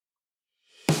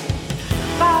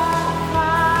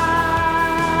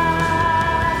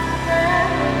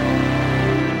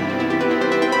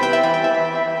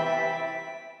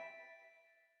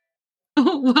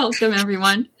Welcome,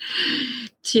 everyone,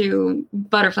 to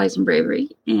Butterflies and Bravery.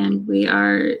 And we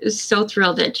are so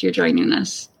thrilled that you're joining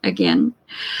us again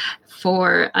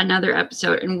for another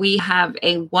episode. And we have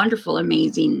a wonderful,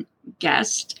 amazing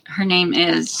guest. Her name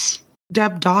is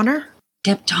Deb Donner.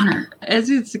 Deb Donner.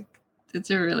 It's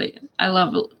a really, I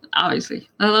love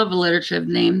alliterative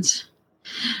names.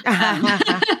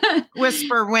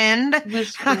 Whisper Wind.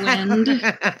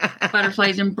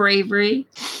 Butterflies and Bravery.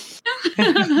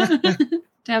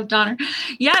 Deb Donner.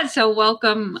 Yeah, so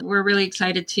welcome. We're really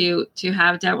excited to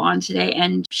have Deb on today.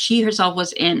 And she herself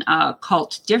was in a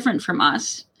cult different from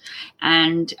us.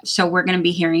 And so we're going to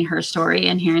be hearing her story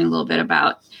and hearing a little bit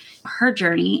about her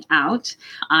journey out.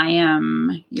 I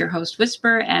am your host,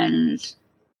 Whisper, and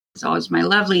as always, my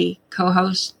lovely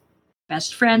co-host,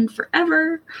 best friend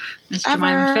forever, Miss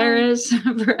Jemima Ferris.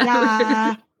 Forever.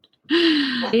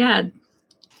 Yeah.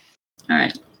 All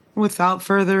right. Without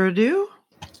further ado,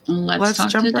 let's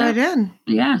jump right in.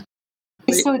 Yeah.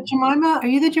 So, Jemima, are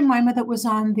you the Jemima that was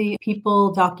on the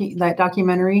People that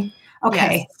documentary?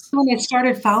 Okay. Yes. When I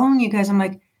started following you guys, I'm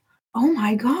like, oh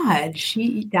my God,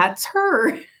 that's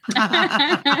her.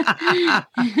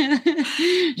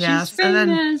 Yes. She's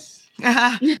famous.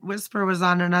 And then Whisper was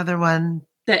on another one.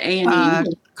 The A&E.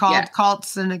 Called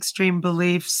Cults and Extreme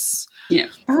Beliefs. Yeah.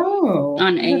 Oh.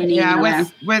 On A&E. Yeah,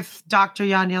 with Dr.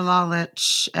 Janja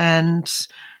Lalich and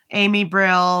Amy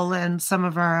Brill and some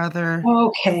of our other.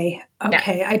 Okay.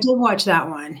 Yeah. I did watch that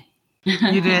one.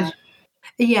 You did?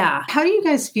 Yeah. How do you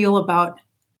guys feel about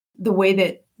the way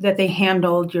that they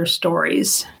handled your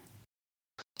stories?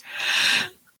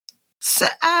 So,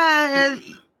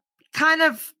 kind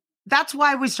of. That's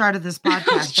why we started this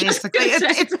podcast, basically.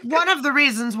 It's one of the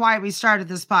reasons why we started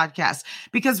this podcast,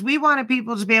 because we wanted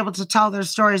people to be able to tell their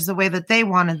stories the way that they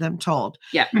wanted them told.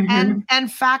 Yeah. Mm-hmm. And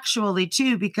factually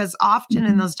too, because often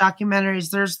in those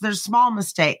documentaries, there's small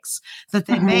mistakes that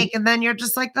they make. And then you're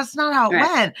just like, that's not how it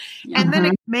went. And then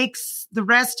it makes the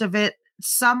rest of it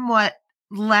somewhat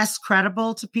less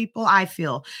credible to people. I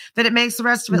feel that it makes the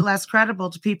rest of it less credible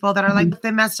to people that are like, if they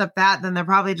messed up that, then they're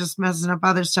probably just messing up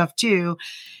other stuff too.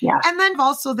 Yeah. And then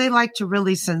also they like to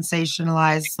really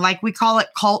sensationalize, like we call it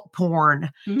cult porn.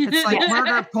 It's like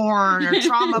murder porn or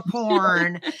trauma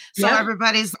porn. So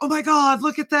everybody's, oh my God,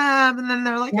 look at them. And then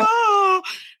they're like, oh,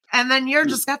 and then you're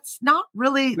just, that's not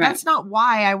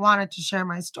why I wanted to share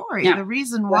my story. The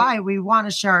reason why we want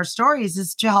to share our stories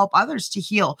is to help others to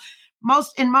heal.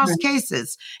 In most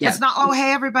cases, it's not, oh,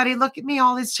 hey, everybody, look at me.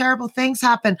 All these terrible things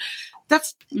happen.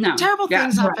 Terrible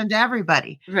things happen to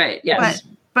everybody. Right. Yes.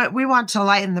 But we want to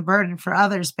lighten the burden for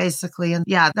others, basically. And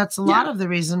that's a lot of the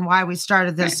reason why we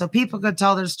started this. Right. So people could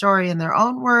tell their story in their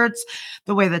own words,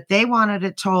 the way that they wanted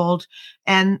it told,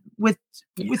 and with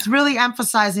really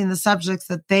emphasizing the subjects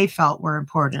that they felt were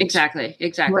important. Exactly.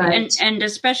 Right. And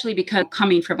especially because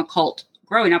coming from a cult,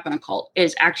 growing up in a cult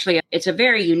is actually, it's a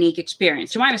very unique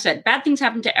experience. Jemima said, bad things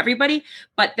happen to everybody,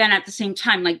 but then at the same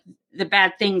time, like the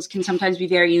bad things can sometimes be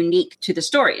very unique to the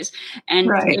stories. And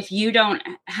if you don't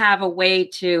have a way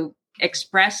to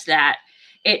express that,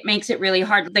 it makes it really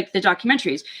hard. Like the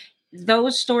documentaries,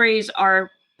 those stories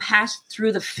are passed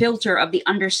through the filter of the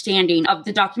understanding of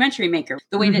the documentary maker,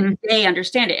 the way that they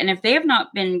understand it. And if they have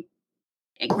not been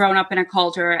grown up in a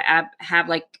cult or have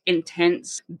like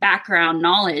intense background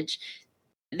knowledge,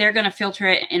 they're going to filter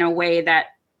it in a way that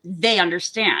they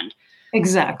understand.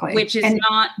 Exactly. Which is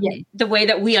not the way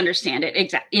that we understand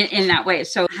it in that way.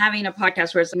 So having a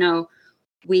podcast where it's, no,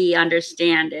 we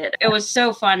understand it. It was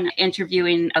so fun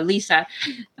interviewing Lisa,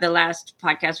 the last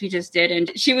podcast we just did.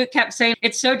 And she kept saying,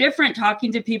 it's so different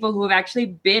talking to people who have actually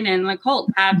been in the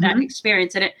cult, have that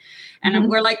experience in it. And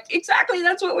we're like, exactly,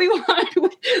 that's what we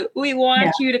want. We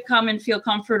want you to come and feel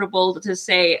comfortable to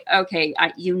say, okay,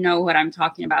 you know what I'm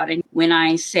talking about. And when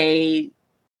I say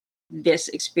this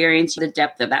experience, the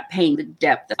depth of that pain, the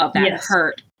depth of that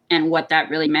hurt, and what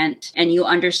that really meant. And you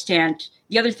understand.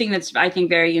 The other thing that's, I think,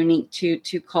 very unique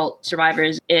to cult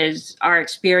survivors is our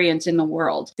experience in the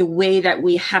world. The way that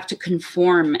we have to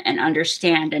conform and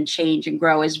understand and change and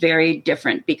grow is very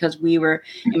different, because we were,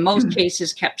 in most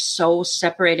cases, kept so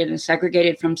separated and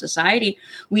segregated from society.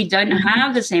 We didn't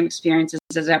have the same experiences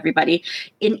as everybody,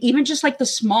 in even just like the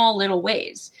small little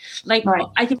ways. Like,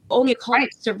 I think only a cult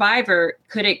survivor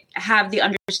could have the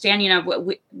understanding of what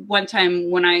one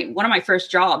time when one of my first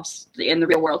jobs in the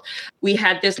real world, we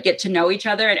had this get to know each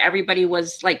other, and everybody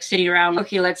was like sitting around,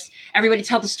 okay, let's everybody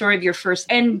tell the story of your first.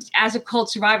 And as a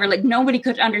cult survivor, like nobody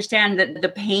could understand the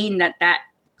pain that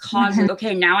causes.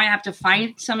 Okay, now I have to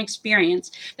find some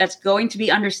experience that's going to be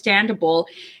understandable,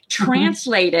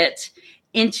 translate it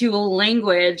into a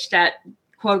language that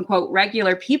quote unquote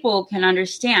regular people can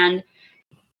understand,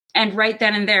 And right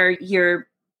then and there, you're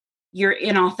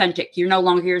inauthentic. You're no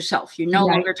longer yourself. You're no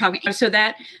longer talking. So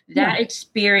that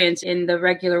experience in the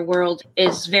regular world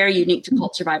is very unique to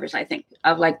cult survivors, I think,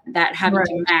 of like that having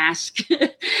to mask,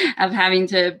 of having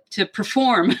to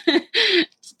perform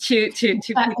to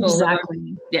people.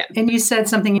 Exactly. Yeah. And you said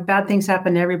something, bad things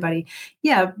happen to everybody.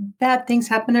 Yeah, bad things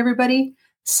happen to everybody.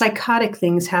 Psychotic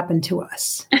things happen to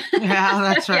us. Yeah,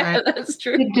 that's right. Yeah, that's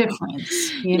true. Big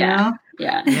difference, you know?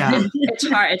 Yeah. Yeah. It's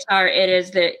hard.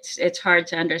 It's hard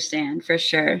to understand for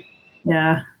sure.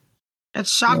 Yeah.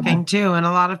 It's shocking too. And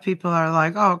a lot of people are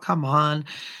like, oh, come on.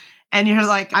 And you're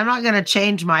like, I'm not going to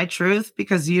change my truth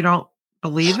because you don't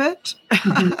believe it.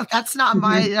 That's not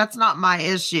my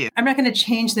issue. I'm not going to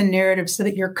change the narrative so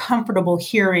that you're comfortable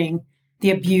hearing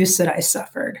the abuse that I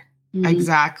suffered.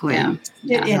 Exactly. Yeah.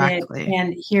 Exactly.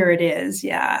 And here it is.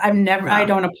 Yeah. I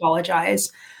don't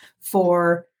apologize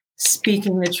for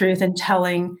speaking the truth and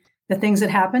telling the things that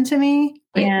happened to me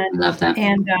and love that.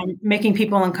 And making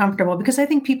people uncomfortable, because I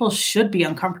think people should be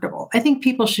uncomfortable. I think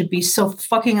people should be so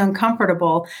fucking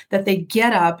uncomfortable that they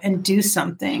get up and do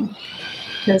something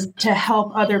to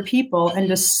help other people and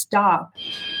to stop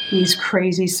these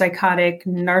crazy, psychotic,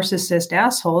 narcissist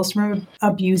assholes from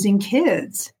abusing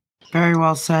kids. Very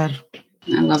well said.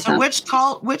 I love that.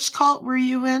 Which cult were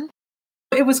you in?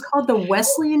 It was called the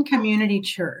Wesleyan Community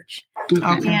Church.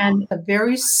 Okay. And a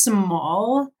very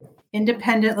small,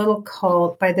 independent little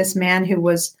cult by this man who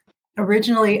was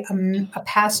originally a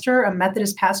pastor, a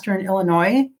Methodist pastor in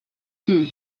Illinois.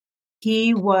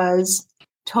 He was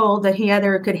told that he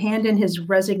either could hand in his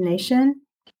resignation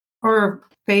or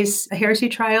face a heresy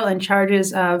trial and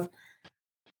charges of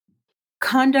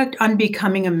conduct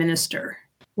unbecoming a minister,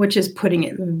 which is putting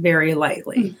it very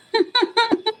lightly.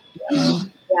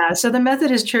 Yeah, so the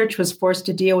Methodist Church was forced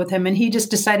to deal with him, and he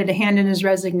just decided to hand in his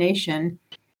resignation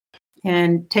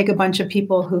and take a bunch of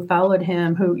people who followed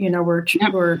him, who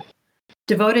were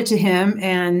devoted to him,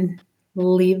 and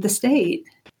leave the state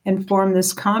and form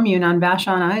this commune on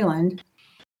Vashon Island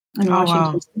in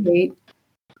Washington State.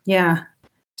 Yeah,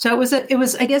 so it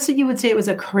was. I guess you would say it was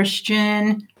a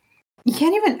Christian. I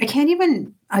can't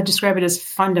even describe it as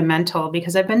fundamental,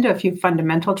 because I've been to a few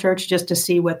fundamental church just to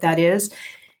see what that is.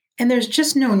 And there's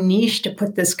just no niche to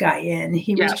put this guy in.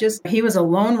 He was a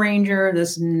lone ranger,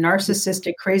 this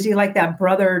narcissistic, crazy, like that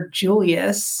brother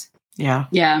Julius. Yeah.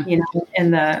 Yeah.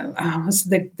 And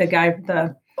the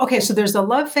guy, okay, so there's the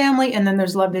Love family and then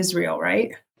there's Love Israel,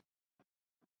 right?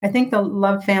 I think the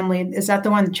Love family, is that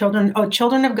the one,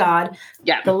 Children of God?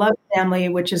 Yeah. The Love family,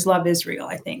 which is Love Israel,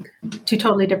 I think. Two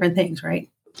totally different things, right?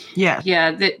 Yeah.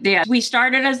 Yeah. We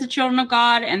started as the Children of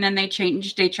God, and then they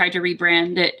changed. They tried to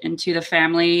rebrand it into the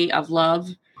Family of Love,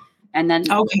 and then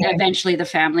eventually the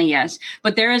Family. Yes.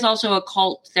 But there is also a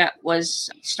cult that was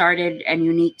started and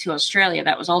unique to Australia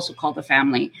that was also called the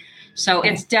Family. So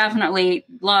it's definitely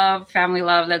love, family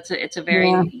love. It's a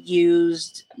very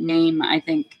used name, I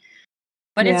think.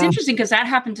 But it's interesting because that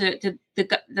happened to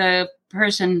the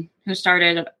person who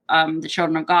started the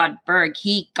Children of God, Berg.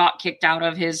 He got kicked out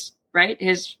of his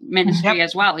ministry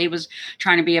as well. He was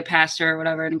trying to be a pastor or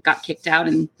whatever and got kicked out.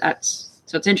 And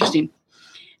so it's interesting.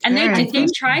 And they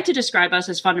tried to describe us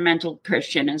as fundamental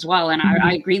Christian as well. And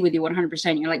I agree with you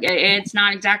 100%. You're like, it's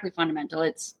not exactly fundamental.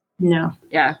 It's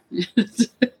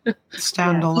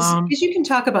standalone. Because you can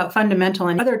talk about fundamental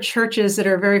and other churches that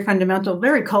are very fundamental,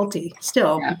 very culty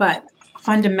still, but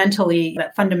fundamentally,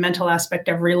 that fundamental aspect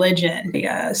of religion,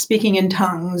 speaking in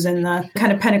tongues and the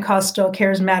kind of Pentecostal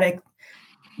charismatic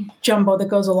jumbo that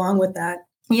goes along with that.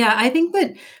 Yeah, I think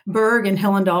that Berg and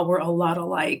Hillendahl were a lot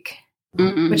alike,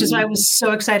 which is why I was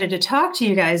so excited to talk to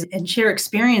you guys and share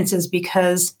experiences,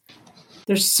 because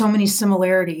there's so many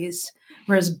similarities.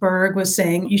 Whereas Berg was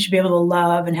saying you should be able to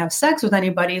love and have sex with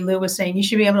anybody, Lou was saying you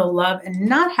should be able to love and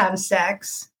not have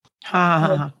sex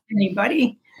with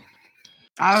anybody.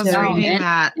 I was reading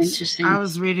that. Interesting. I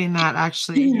was reading that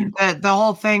actually. The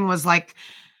whole thing was like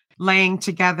laying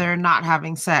together, not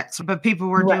having sex, but people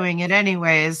were doing it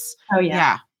anyways. Oh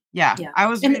yeah. I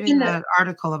was reading an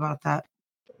article about that.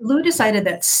 Lou decided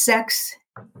that sex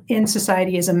in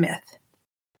society is a myth.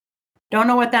 Don't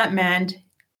know what that meant,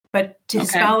 but to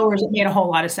his followers, it made a whole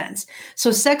lot of sense.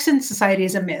 So sex in society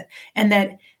is a myth, and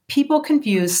that people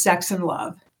confuse sex and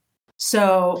love.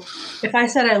 So if I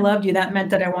said I loved you, that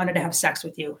meant that I wanted to have sex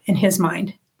with you in his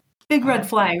mind. Big red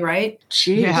flag, right?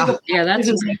 Jeez. Yeah,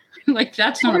 that's like,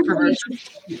 that's not a perverse.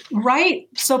 Right?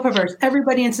 So perverse.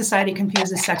 Everybody in society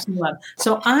confuses sex and love.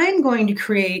 So I'm going to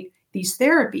create these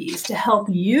therapies to help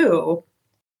you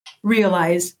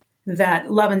realize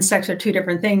that love and sex are two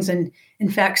different things. And in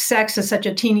fact, sex is such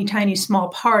a teeny tiny small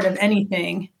part of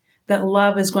anything that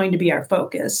love is going to be our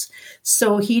focus.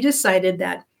 So he decided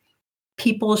that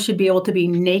people should be able to be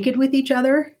naked with each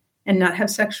other and not have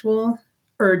sexual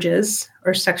urges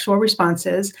or sexual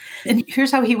responses. And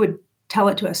here's how he would tell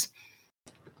it to us.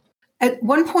 At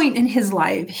one point in his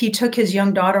life, he took his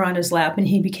young daughter on his lap and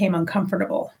he became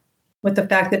uncomfortable with the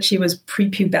fact that she was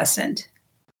prepubescent.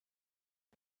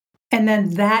 And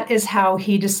then that is how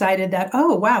he decided that,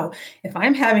 oh, wow, if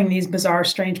I'm having these bizarre,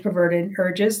 strange, perverted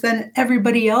urges, then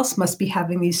everybody else must be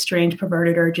having these strange,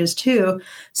 perverted urges too.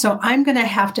 So I'm going to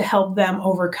have to help them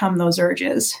overcome those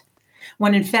urges.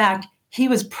 When in fact, he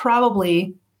was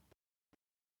probably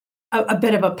a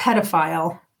bit of a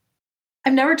pedophile.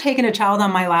 I've never taken a child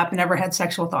on my lap and never had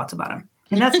sexual thoughts about him.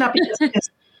 And that's not because of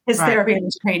his right. therapy and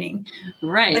his training.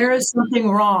 Right. There is something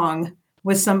wrong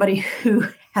with somebody who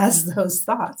has those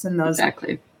thoughts and those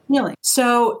feelings.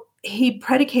 So he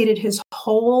predicated his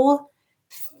whole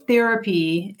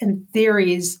therapy and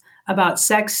theories about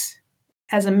sex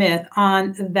as a myth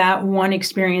on that one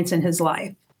experience in his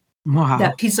life. Wow.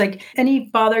 That he's like, any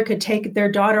father could take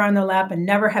their daughter on their lap and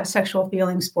never have sexual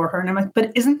feelings for her. And I'm like,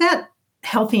 but isn't that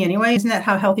healthy anyway? Isn't that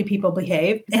how healthy people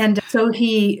behave? And so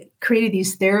he created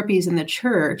these therapies in the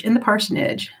church, in the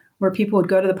parsonage, where people would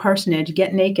go to the parsonage,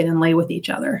 get naked and lay with each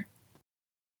other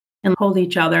and hold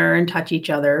each other and touch each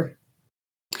other,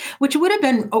 which would have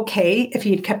been okay if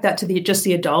he had kept that to just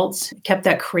the adults, kept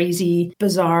that crazy,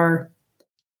 bizarre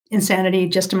insanity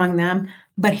just among them.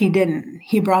 But he didn't.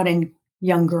 He brought in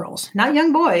young girls, not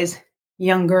young boys,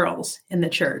 young girls in the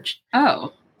church.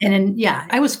 Oh. And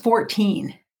I was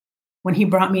 14 when he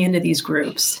brought me into these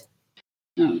groups.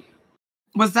 Oh.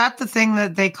 Was that the thing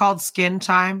that they called skin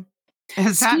time?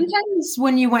 Skin time is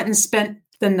when you went and spent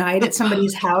the night at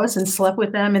somebody's house and slept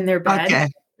with them in their bed. Okay.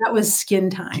 That was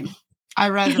skin time. I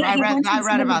read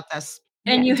about this.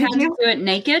 And you had to do it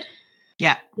naked?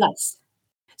 Yeah. Yes.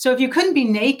 So if you couldn't be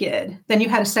naked, then you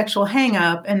had a sexual hang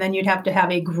up, and then you'd have to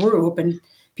have a group, and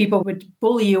people would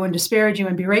bully you and disparage you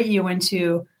and berate you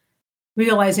into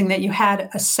realizing that you had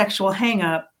a sexual hang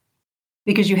up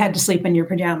because you had to sleep in your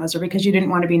pajamas or because you didn't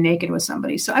want to be naked with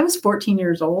somebody. So I was 14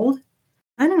 years old.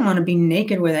 I didn't want to be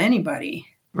naked with anybody.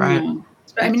 Right.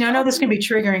 I mean, I know this can be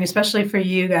triggering, especially for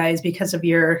you guys because of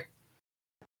your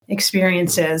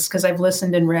experiences, because I've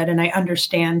listened and read and I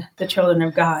understand the children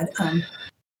of God.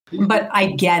 But I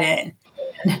get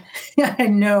it. I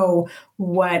know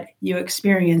what you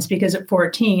experienced because at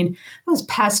 14, I was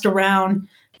passed around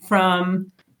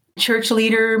from church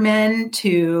leader men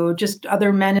to just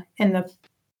other men in the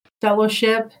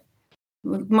fellowship,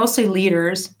 mostly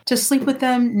leaders, to sleep with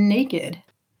them naked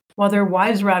while their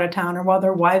wives were out of town or while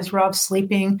their wives were off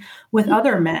sleeping with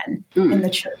other men in the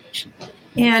church.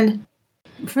 And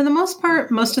for the most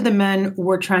part, most of the men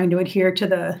were trying to adhere to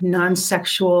the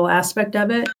non-sexual aspect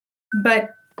of it,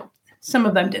 but some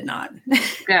of them did not.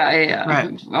 Yeah.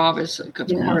 Right. Obviously, of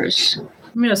course.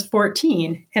 I mean, I was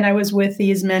 14, and I was with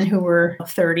these men who were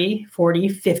 30, 40,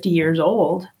 50 years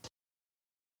old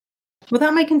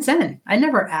without my consent. I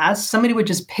never asked. Somebody would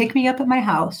just pick me up at my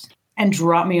house and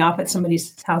drop me off at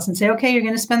somebody's house and say, okay, you're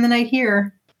going to spend the night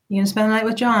here. You're going to spend the night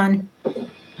with John.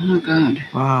 Oh, God.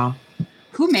 Wow.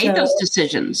 Who made those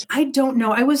decisions? I don't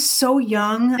know. I was so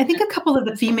young. I think a couple of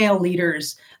the female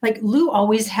leaders, like Lou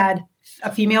always had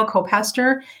a female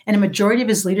co-pastor, and a majority of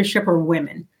his leadership were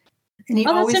women. And he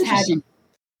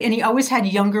always had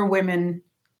younger women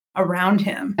around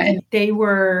him. And they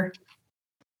were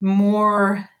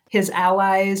more his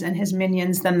allies and his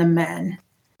minions than the men.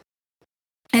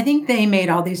 I think they made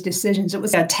all these decisions. It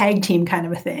was a tag team kind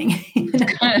of a thing. You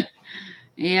know?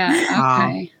 Yeah.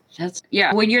 Okay.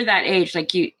 When you're that age,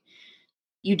 like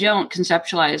you don't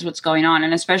conceptualize what's going on,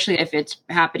 and especially if it's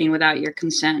happening without your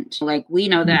consent. Like, we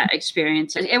know that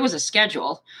experience. It was a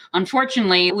schedule.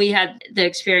 Unfortunately, we had the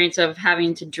experience of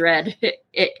having to dread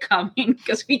it coming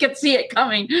because we could see it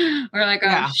coming. We're like,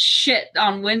 oh shit,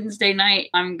 on Wednesday night,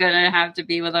 I'm going to have to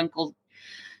be with Uncle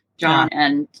John. Yeah.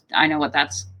 And I know what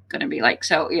that's going to be like.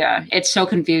 So it's so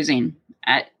confusing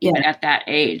even at that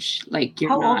age. Like,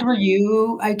 how old were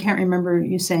you? I can't remember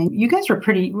you saying. You guys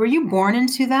were you born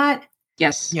into that?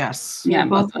 Yes. Yeah,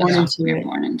 both born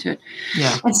into it.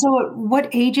 Yeah. And so what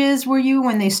ages were you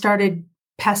when they started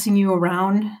passing you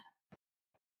around?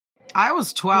 I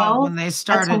was 12 when they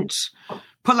started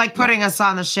putting us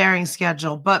on the sharing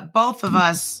schedule. But both of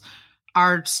us,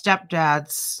 our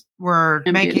stepdads, were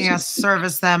making us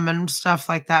service them and stuff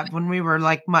like that when we were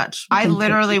like much. I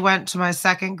literally went to my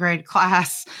second grade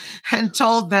class and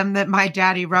told them that my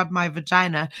daddy rubbed my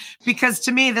vagina, because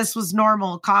to me, this was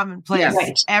normal, commonplace. Yeah,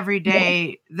 right. Every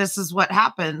day, this is what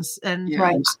happens. And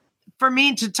right. for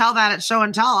me to tell that at show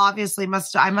and tell, obviously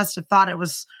I must have thought it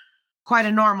was quite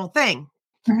a normal thing.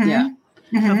 Mm-hmm. Yeah.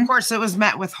 Mm-hmm. Of course, it was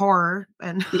met with horror.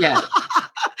 And Yeah.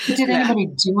 Did anybody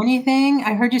do anything?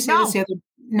 I heard you say this the other.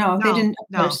 No, they didn't.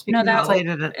 No, they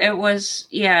didn't. It was,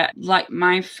 like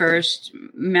my first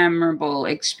memorable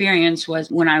experience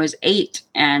was when I was 8,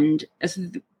 and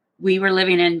we were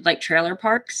living in like trailer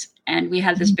parks, and we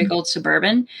had this big old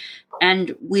Suburban,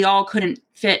 and we all couldn't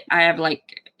fit.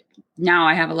 Now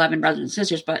I have 11 brothers and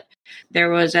sisters, but there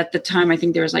was at the time, I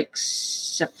think there was like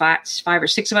 5 or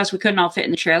 6 of us. We couldn't all fit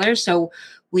in the trailers. So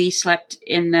we slept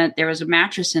there was a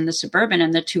mattress in the Suburban,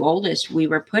 and the 2 oldest, we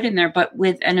were put in there, but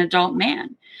with an adult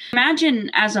man.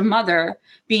 Imagine as a mother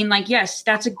being like, yes,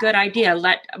 that's a good idea.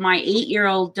 Let my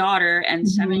 8-year-old daughter and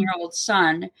 7-year-old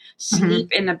son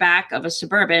sleep in the back of a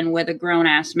Suburban with a grown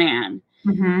ass man.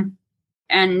 Mm-hmm.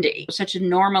 And it was such a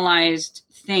normalized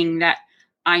thing that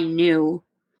I knew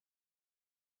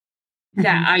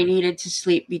that I needed to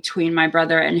sleep between my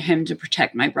brother and him to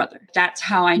protect my brother. That's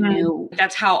how I knew.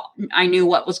 That's how I knew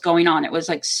what was going on. It was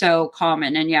like so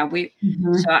common. And it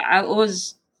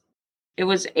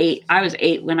was 8. I was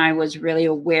 8 when I was really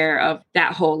aware of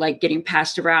that whole like getting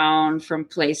passed around from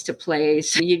place to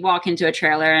place. You'd walk into a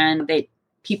trailer and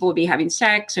people would be having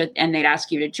sex, and they'd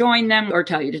ask you to join them or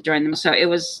tell you to join them. So it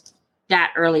was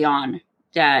that early on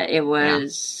that it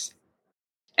was.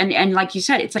 And like you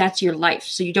said, that's your life.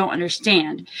 So you don't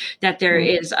understand that there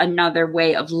is another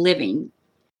way of living.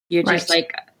 You're just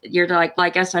like, I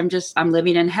guess I'm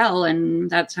living in hell, and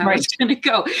that's how it's going to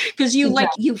go. Because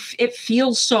it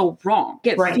feels so wrong.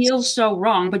 It feels so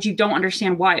wrong, but you don't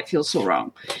understand why it feels so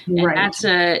wrong. And that's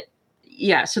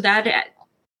so that,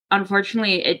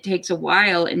 unfortunately, it takes a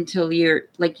while until you're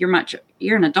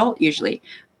an adult usually,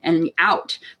 and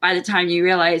out by the time you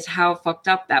realize how fucked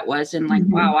up that was, and like,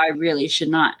 wow, I really should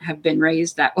not have been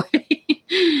raised that way.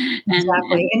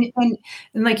 Exactly.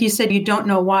 And like you said, you don't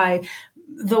know why.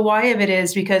 The why of it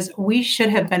is because we should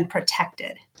have been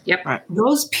protected. Yep. Right.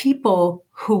 Those people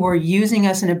who were using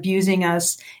us and abusing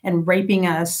us and raping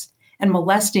us and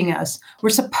molesting us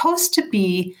were supposed to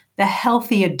be the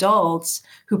healthy adults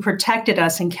who protected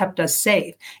us and kept us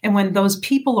safe. And when those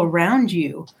people around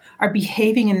you are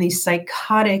behaving in these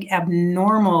psychotic,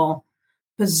 abnormal,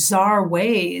 bizarre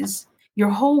ways, your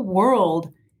whole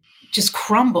world just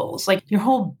crumbles. Like your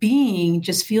whole being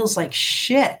just feels like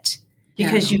shit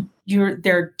because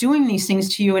they're doing these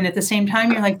things to you. And at the same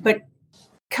time, you're like, but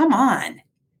come on.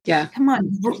 Yeah. Come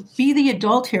on. Be the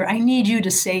adult here. I need you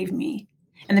to save me.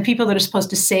 And the people that are supposed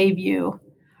to save you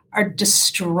are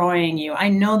destroying you. I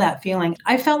know that feeling.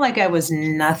 I felt like I was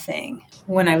nothing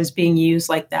when I was being used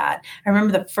like that. I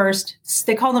remember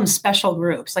they call them special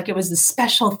groups. Like it was the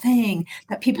special thing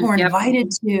that people were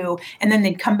invited to. And then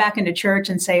they'd come back into church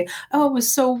and say, oh, it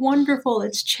was so wonderful.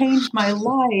 It's changed my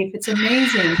life. It's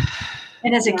amazing.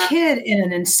 And as a kid in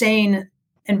an insane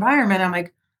environment, I'm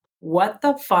like, what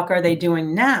the fuck are they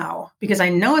doing now? Because I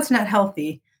know it's not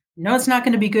healthy. I know it's not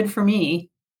going to be good for me.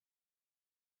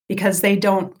 Because they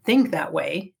don't think that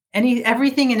way.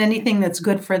 Everything and anything that's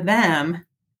good for them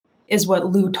is what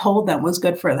Lou told them was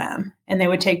good for them. And they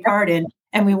would take part in,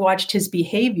 and we watched his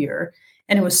behavior,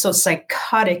 and it was so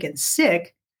psychotic and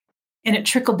sick, and it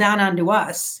trickled down onto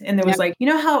us. And there was like, you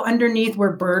know how underneath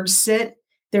where birds sit,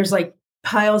 there's like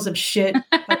piles of shit,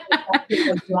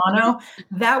 like guano?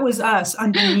 That was us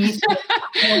underneath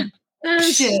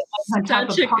shit on top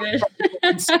of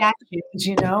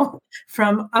statues,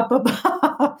 from up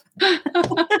above.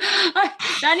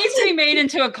 That needs to be made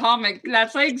into a comic.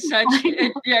 That's like such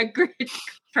a great,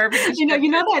 perfect. You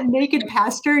know that naked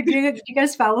pastor? Do you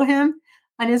guys follow him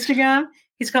on Instagram?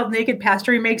 He's called Naked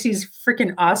Pastor. He makes these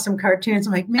freaking awesome cartoons.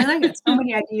 I'm like, man, I got so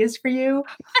many ideas for you.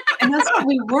 And that's what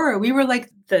we were. We were like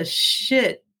the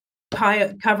shit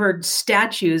covered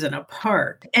statues in a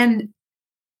park. And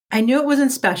I knew it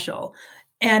wasn't special.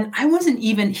 And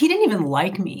he didn't even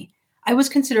like me. I was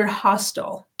considered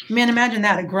hostile. Man, imagine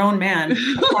that, a grown man,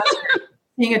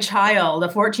 being a child, a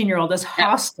 14-year-old, is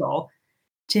hostile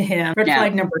to him. Red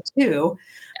flag number 2.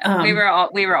 We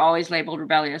were always labeled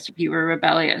rebellious. You were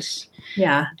rebellious.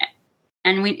 Yeah.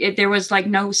 And there was like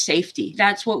no safety.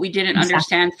 That's what we didn't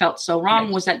understand felt so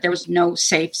wrong, was that there was no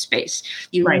safe space.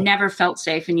 You never felt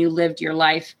safe, and you lived your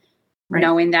life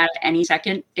knowing that any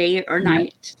second, day or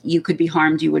night, you could be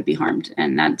harmed, you would be harmed.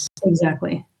 And that's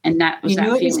exactly. And that was you that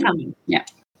knew feeling. It was coming. Yeah.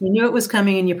 You knew it was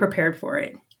coming and you prepared for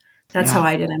it. That's how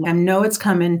I did. I know it's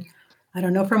coming. I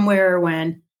don't know from where or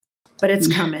when, but it's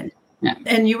coming. Yeah.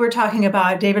 And you were talking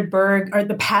about David Berg, or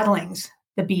the paddlings,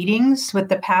 the beatings with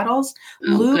the paddles.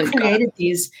 Lou created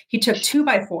these. He took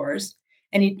 2x4s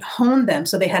and he honed them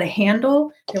so they had a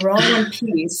handle. They were all in one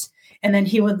piece. And then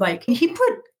he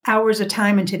put hours of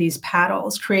time into these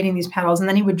paddles, creating these paddles, and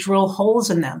then he would drill holes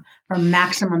in them for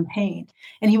maximum pain.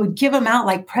 And he would give them out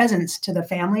like presents to the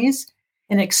families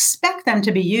and expect them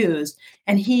to be used.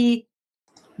 And he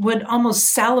would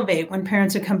almost salivate when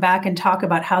parents would come back and talk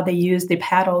about how they used the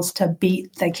paddles to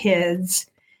beat the kids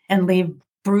and leave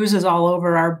bruises all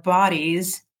over our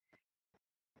bodies.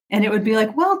 And it would be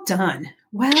like, well done.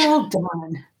 Well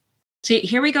done. See,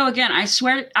 here we go again. I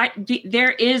swear,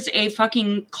 there is a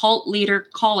fucking cult leader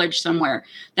college somewhere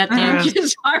that the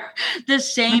images are the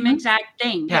same exact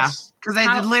thing. Yeah, because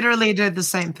they literally did the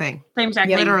same thing. Same exact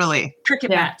thing. Literally.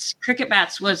 Cricket bats. Cricket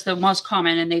bats was the most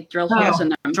common, and they drilled holes in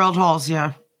them. Drilled holes,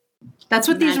 yeah. That's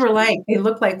what these were like. They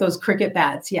looked like those cricket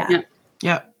bats, yeah.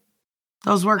 Yep.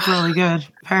 Those worked really good,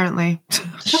 apparently.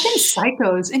 Fucking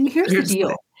psychos. And here's the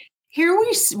deal. Here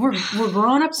we're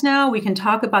grown-ups now. We can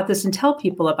talk about this and tell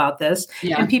people about this.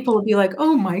 Yeah. And people will be like,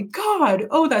 oh my God,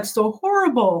 oh, that's so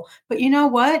horrible. But you know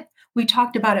what? We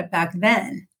talked about it back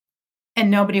then. And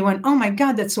nobody went, oh my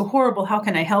God, that's so horrible. How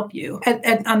can I help you?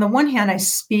 On the one hand, I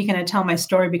speak and I tell my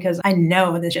story because I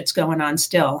know that shit's going on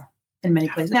still in many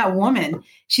places. That woman,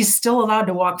 she's still allowed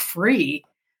to walk free.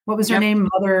 What was her name?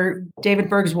 Mother David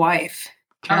Berg's wife.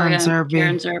 Karen Zerby.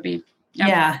 Karen Zerby. Yep.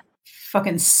 Yeah.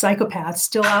 Fucking psychopath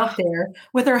still out there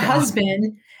with her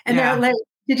husband. And they're like,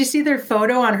 did you see their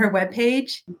photo on her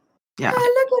webpage? Yeah.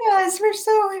 Oh, look at us. We're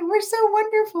so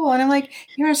wonderful. And I'm like,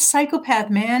 you're a psychopath,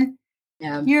 man.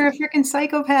 Yeah. You're a freaking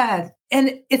psychopath.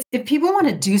 And if people want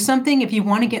to do something, if you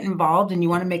want to get involved and you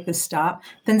want to make this stop,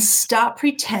 then stop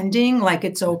pretending like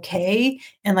it's okay.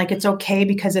 And like it's okay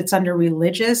because it's under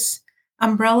religious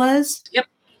umbrellas. Yep.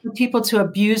 For people to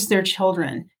abuse their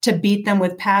children, to beat them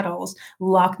with paddles,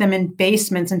 lock them in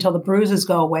basements until the bruises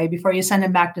go away before you send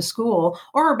them back to school,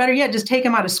 or better yet, just take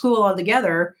them out of school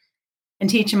altogether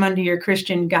and teach them under your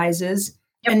Christian guises,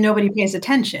 and nobody pays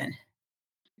attention.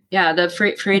 Yeah, the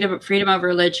freedom of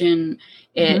religion,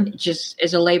 it just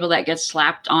is a label that gets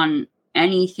slapped on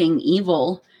anything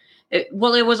evil. It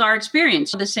was our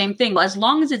experience. The same thing. As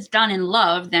long as it's done in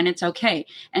love, then it's okay.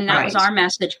 And that was our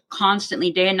message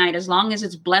constantly, day and night. As long as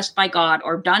it's blessed by God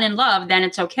or done in love, then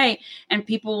it's okay. And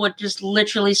people would just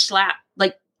literally slap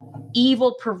like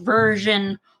evil,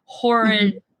 perversion,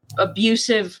 horrid,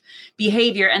 abusive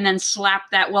behavior, and then slap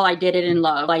that, well, I did it in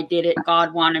love. I did it.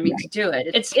 God wanted me to do it.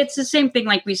 It's the same thing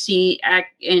like we see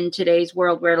in today's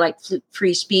world where like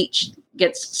free speech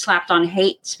gets slapped on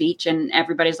hate speech, and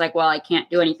everybody's like, well, I can't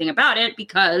do anything about it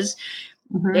because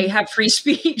they have free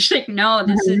speech. Like, no,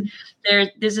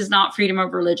 this is not freedom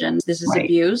of religion. This is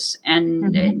abuse,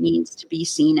 and it needs to be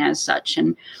seen as such.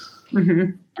 And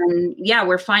and yeah,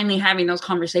 we're finally having those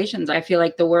conversations. I feel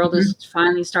like the world is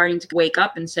finally starting to wake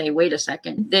up and say, wait a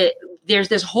second, there's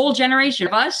this whole generation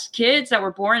of us kids that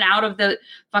were born out of the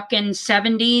fucking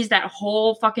 70s, that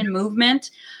whole fucking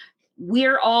movement.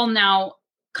 We're all now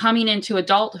coming into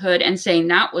adulthood and saying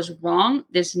that was wrong.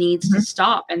 This needs to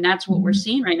stop. And that's what we're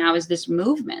seeing right now is this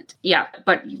movement. Yeah.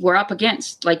 But we're up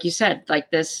against, like you said,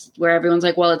 like this, where everyone's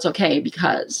like, well, it's okay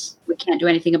because we can't do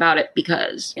anything about it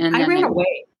because. And I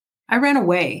ran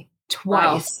away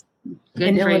twice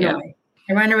in Illinois.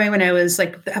 I ran away when I was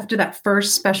like, after that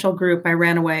first special group, I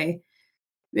ran away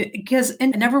because I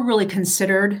never really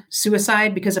considered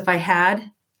suicide, because if I had,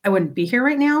 I wouldn't be here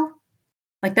right now.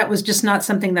 Like that was just not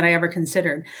something that I ever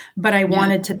considered, but I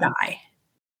wanted to die.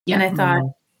 Yeah. And I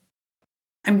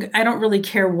thought, I don't really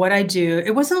care what I do.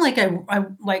 It wasn't like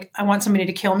I want somebody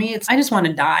to kill me. I just want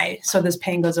to die so this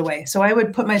pain goes away. So I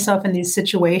would put myself in these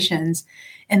situations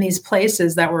and these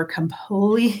places that were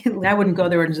completely, I wouldn't go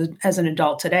there as an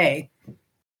adult today,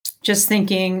 just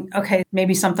thinking, okay,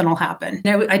 maybe something will happen.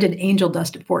 I did angel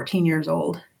dust at 14 years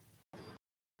old.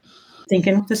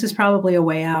 Thinking this is probably a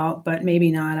way out, but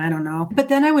maybe not. I don't know. But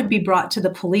then I would be brought to the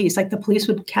police. Like the police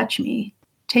would catch me,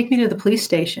 take me to the police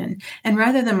station. And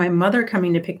rather than my mother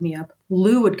coming to pick me up,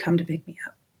 Lou would come to pick me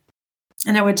up.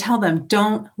 And I would tell them,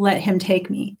 don't let him take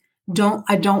me.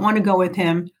 I don't want to go with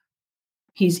him.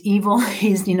 He's evil.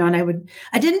 And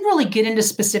I didn't really get into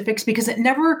specifics because it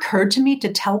never occurred to me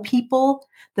to tell people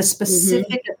the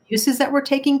specific abuses that were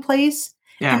taking place.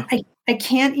 Yeah. And I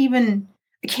can't even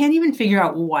figure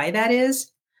out why that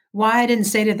is, why I didn't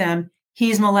say to them,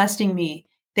 he's molesting me.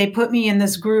 They put me in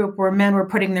this group where men were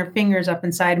putting their fingers up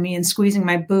inside me and squeezing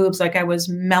my boobs like I was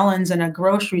melons in a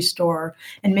grocery store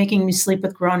and making me sleep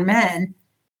with grown men.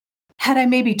 Had I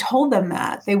maybe told them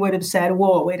that, they would have said,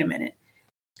 whoa, wait a minute.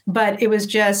 But it was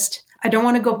just, I don't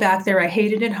want to go back there. I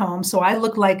hated it home. So I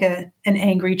looked like an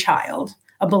angry child,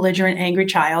 a belligerent, angry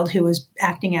child who was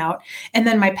acting out. And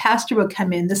then my pastor would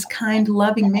come in, this kind,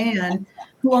 loving man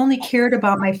who only cared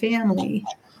about my family.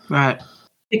 Right.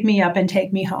 pick me up and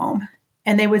take me home.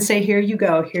 And they would say, here you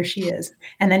go, here she is.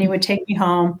 And then he would take me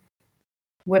home,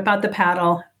 whip out the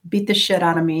paddle, beat the shit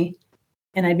out of me,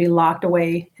 and I'd be locked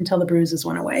away until the bruises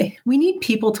went away. We need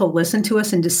people to listen to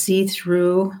us and to see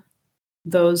through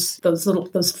those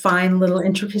fine little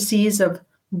intricacies of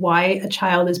why a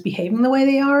child is behaving the way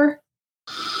they are.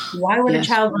 Why would a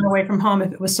child run away from home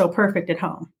if it was so perfect at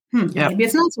home? Maybe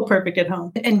it's not so perfect at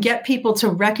home. And get people to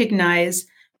recognize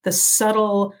the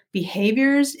subtle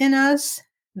behaviors in us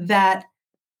that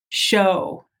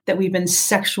show that we've been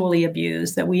sexually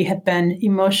abused, that we have been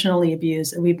emotionally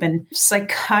abused, that we've been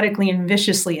psychotically and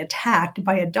viciously attacked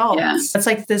by adults. Yeah. It's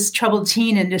like this troubled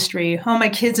teen industry. Oh, my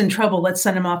kid's in trouble. Let's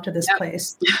send him off to this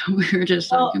place. We were just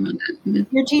talking about that.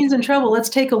 Your teen's in trouble. Let's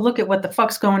take a look at what the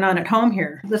fuck's going on at home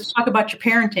here. Let's talk about your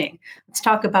parenting. Let's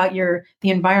talk about the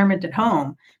environment at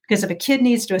home. Because if a kid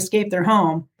needs to escape their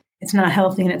home, it's not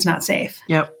healthy and it's not safe.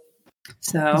 Yep.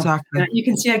 So exactly. You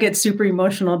can see I get super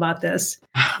emotional about this.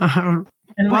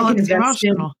 And well, it's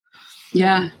emotional.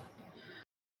 Yeah.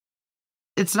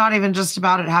 It's not even just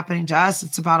about it happening to us.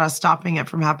 It's about us stopping it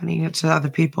from happening to other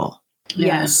people.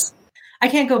 Yes. I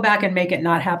can't go back and make it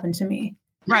not happen to me.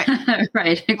 Right.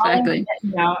 Right. Exactly.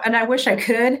 And I wish I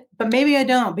could, but maybe I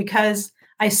don't, because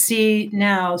I see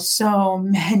now so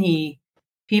many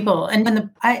people. And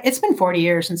it's been 40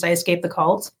 years since I escaped the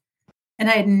cult. And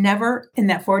I had never, in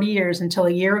that 40 years until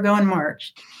a year ago in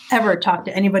March, ever talked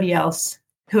to anybody else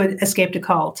who had escaped a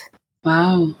cult.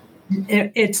 Wow.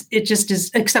 It just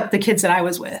is, except the kids that I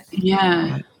was with.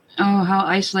 Yeah. Oh, how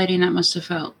isolating that must have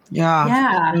felt.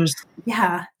 Yeah.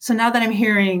 Yeah. So now that I'm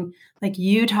hearing like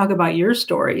you talk about your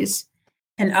stories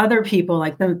and other people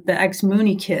like the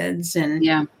ex-Mooney kids and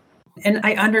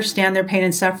I understand their pain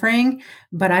and suffering,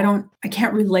 but I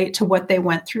can't relate to what they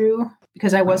went through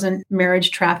because I wasn't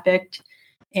marriage trafficked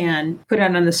and put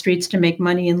out on the streets to make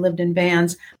money and lived in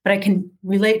vans. But I can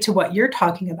relate to what you're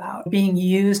talking about, being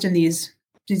used in these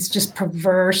just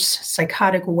perverse,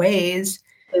 psychotic ways.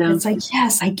 Yeah. It's like,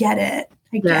 yes, I get it.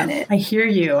 I get it. I hear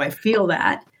you. I feel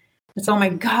that. It's, oh my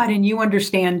God. And you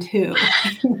understand too.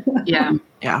 Yeah.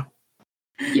 Yeah.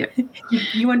 Yeah.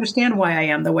 You understand why I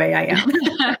am the way I am.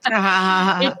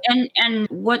 And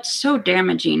what's so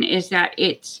damaging is that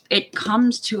it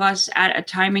comes to us at a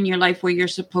time in your life where you're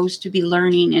supposed to be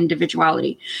learning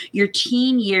individuality. Your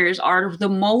teen years are the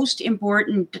most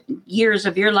important years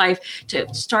of your life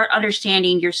to start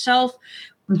understanding yourself,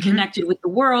 connected with the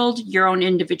world, your own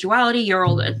individuality, your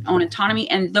own autonomy.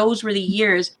 And those were the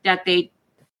years that they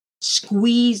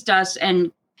squeezed us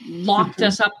and locked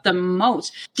us up the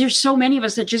most. There's so many of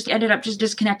us that just ended up just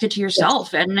disconnected to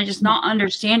yourself and just not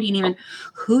understanding even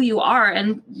who you are.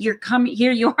 And you're coming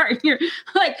here, you are, you're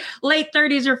like late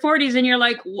 30s or 40s. And you're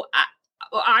like,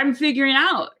 I'm figuring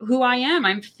out who I am.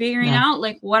 I'm figuring out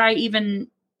like what I even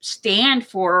stand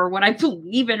for or what I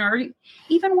believe in, or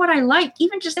even what I like,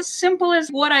 even just as simple as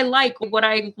what I like, what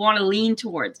I want to lean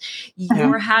towards.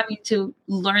 You're having to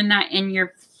learn that in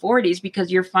your 40s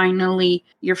because you're finally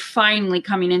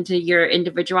coming into your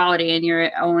individuality and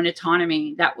your own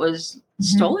autonomy that was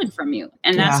stolen from you.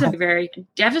 And that's a very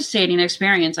devastating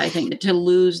experience, I think, to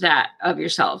lose that of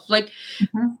yourself. Like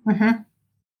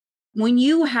when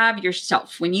you have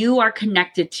yourself, when you are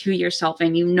connected to yourself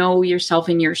and you know yourself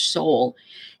in your soul,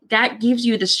 that gives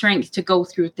you the strength to go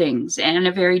through things in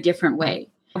a very different way.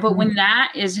 But when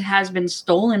that has been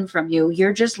stolen from you,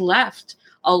 you're just left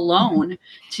alone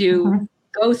to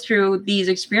go through these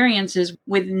experiences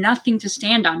with nothing to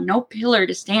stand on, no pillar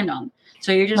to stand on.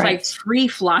 So you're just like free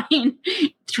flying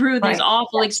through these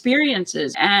awful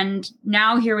experiences. And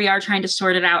now here we are trying to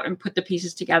sort it out and put the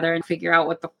pieces together and figure out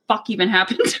what the fuck even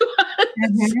happened to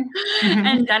us.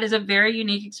 And that is a very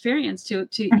unique experience to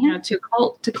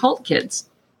cult kids.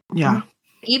 Yeah.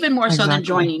 Even more so than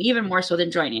joining,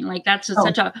 Like that's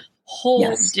such a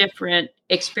whole different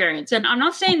experience. And I'm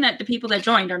not saying that the people that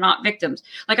joined are not victims.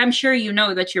 Like I'm sure you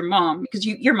know that your mom, because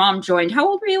your mom joined. How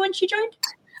old were you when she joined?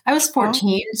 I was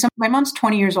 14. So my mom's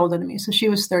 20 years older than me. So she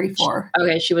was 34.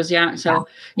 Okay. She was young. So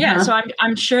so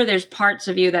I'm sure there's parts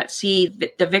of you that see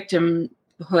the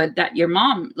victimhood that your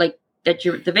mom, like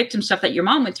the victim stuff that your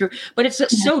mom went through, but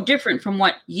it's so different from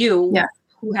what you,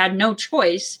 who had no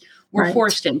choice, were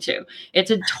forced into. It's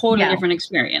a totally different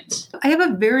experience. I have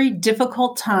a very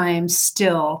difficult time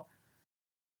still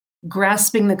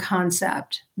grasping the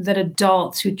concept that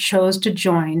adults who chose to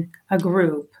join a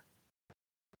group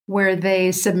where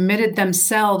they submitted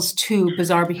themselves to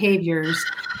bizarre behaviors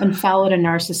and followed a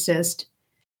narcissist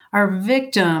are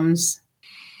victims.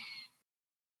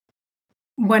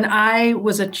 When I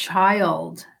was a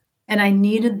child and I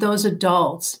needed those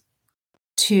adults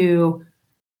to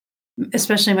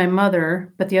especially my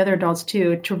mother, but the other adults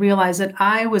too, to realize that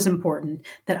I was important,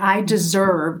 that I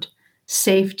deserved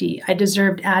safety. I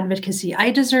deserved advocacy.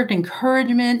 I deserved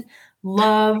encouragement,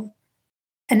 love,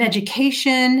 an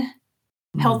education,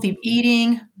 healthy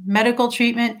eating, medical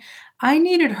treatment. I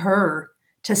needed her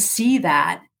to see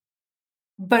that.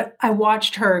 But I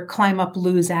watched her climb up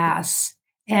Lou's ass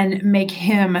and make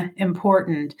him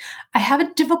important. I have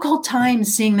a difficult time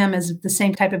seeing them as the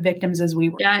same type of victims as we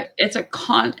were. Yeah, it's a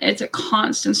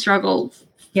constant struggle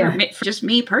for me, for just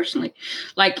me personally,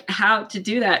 like how to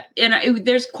do that. And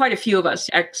there's quite a few of us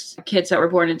ex-kids that were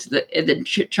born into the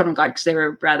Children of God because they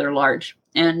were rather large.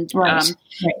 And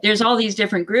there's all these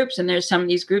different groups, and there's some of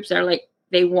these groups that are like,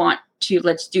 they want to,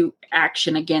 let's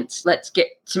get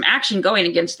some action going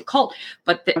against the cult.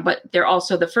 But they're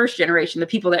also the first generation. The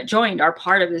people that joined are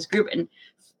part of this group. And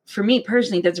for me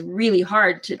personally, that's really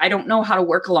hard I don't know how to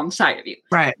work alongside of you.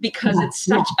 Right. Because it's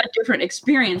such a different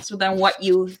experience than what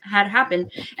you had happen.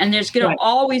 And there's going to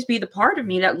always be the part of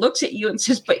me that looks at you and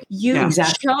says, but you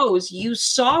chose, you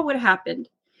saw what happened.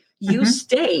 You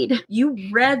stayed, you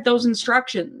read those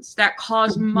instructions that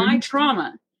caused my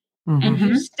trauma. And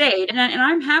you stayed. And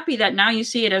I'm happy that now you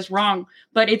see it as wrong,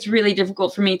 but it's really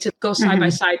difficult for me to go side by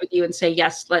side with you and say,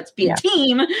 yes, let's be a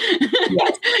team.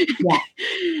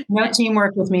 No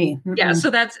teamwork with me. Yeah. So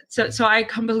so I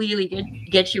completely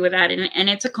get you with that. And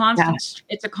it's a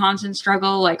constant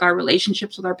struggle. Like our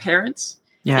relationships with our parents.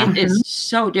 Yeah. It is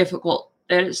so difficult.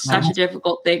 That is such a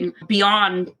difficult thing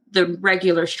beyond the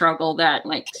regular struggle that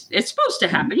like it's supposed to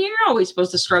happen. You're always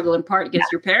supposed to struggle in part against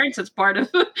your parents. That's part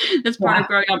of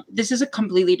growing up. This is a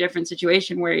completely different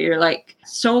situation where you're like,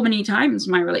 so many times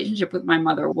my relationship with my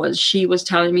mother was, she was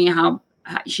telling me how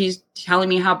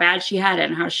bad she had it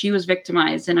and how she was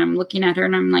victimized. And I'm looking at her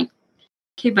and I'm like,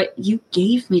 okay, but you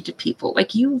gave me to people.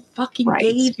 Like you fucking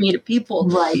gave me to people.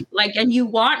 Right. Like, and you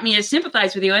want me to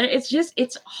sympathize with you. And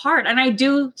it's hard. And I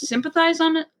do sympathize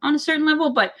on a certain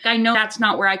level, but I know that's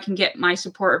not where I can get my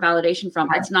support or validation from.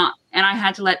 It's not. And I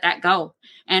had to let that go.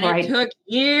 And it took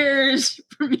years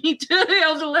for me to be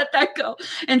able to let that go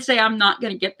and say, I'm not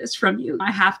going to get this from you. I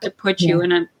have to put you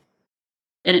in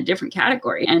a different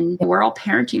category. And we're all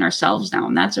parenting ourselves now.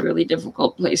 And that's a really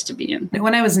difficult place to be in.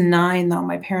 When I was 9, though,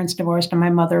 my parents divorced and my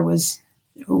mother was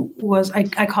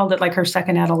I called it like her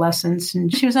second adolescence.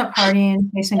 And she was out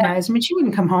partying, chasing guys. I mean, she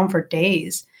wouldn't come home for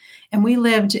days. And we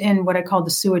lived in what I called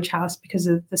the sewage house because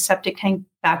the septic tank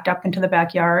backed up into the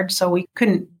backyard. So we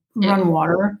couldn't run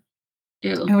water.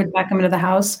 It would back them into the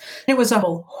house. It was a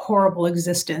whole horrible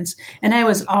existence. And I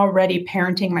was already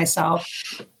parenting myself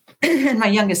and my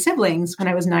youngest siblings when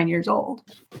I was 9 years old.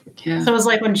 Yeah. So it was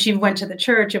like when she went to the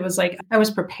church, it was like I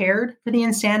was prepared for the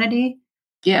insanity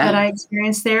that I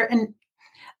experienced there. And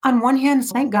on one hand,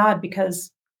 thank God,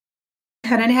 because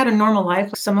had I had a normal life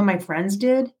like some of my friends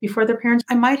did before their parents,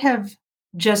 I might have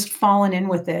just fallen in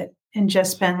with it and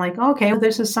just been like, okay,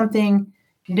 this is something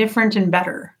different and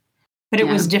better. But it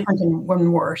was different and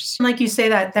worse. Like you say,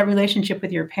 that relationship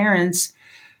with your parents,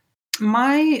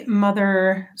 my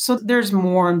mother, so there's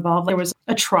more involved. There was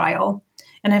a trial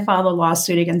and I filed a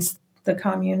lawsuit against the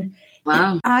commune.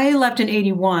 Wow. I left in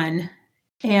 81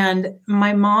 and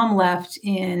my mom left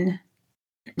in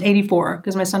 84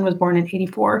 because my son was born in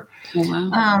 84. Oh,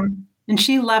 wow. And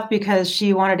she left because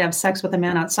she wanted to have sex with a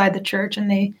man outside the church and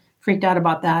they freaked out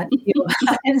about that.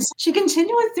 And she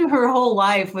continued through her whole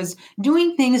life was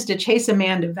doing things to chase a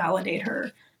man to validate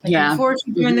her. Like before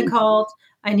she joined the cult,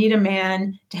 I need a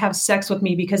man to have sex with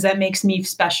me because that makes me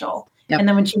special. Yep. And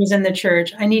then when she was in the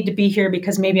church, I need to be here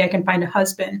because maybe I can find a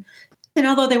husband. And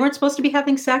although they weren't supposed to be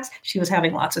having sex, she was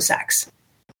having lots of sex,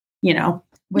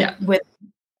 with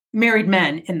married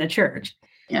men in the church.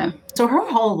 Yeah. So her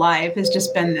whole life has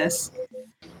just been this.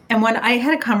 And when I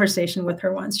had a conversation with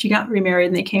her once, she got remarried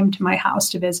and they came to my house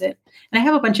to visit. And I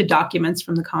have a bunch of documents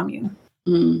from the commune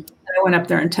that I went up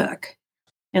there and took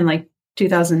in like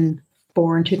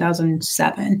 2004 and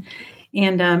 2007.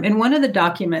 And one of the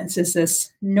documents is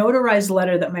this notarized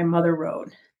letter that my mother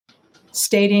wrote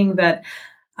stating that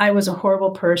I was a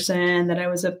horrible person, that I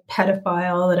was a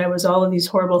pedophile, that I was all of these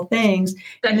horrible things.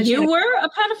 That you were a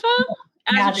pedophile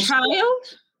as a child?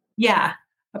 Yeah,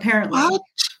 apparently. What?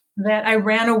 That I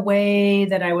ran away,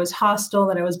 that I was hostile,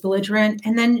 that I was belligerent.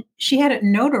 And then she had it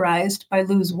notarized by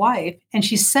Lou's wife, and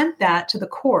she sent that to the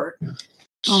court.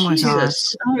 Oh my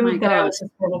gosh. Oh my God. I was a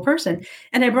horrible person.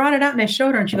 And I brought it out and I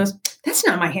showed her and she goes, that's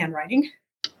not my handwriting.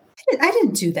 I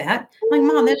didn't do that. I'm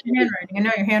like, Mom, that's your handwriting. I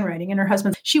know your handwriting. And her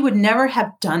husband, she would never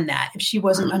have done that if she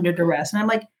wasn't under duress. And I'm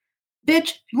like,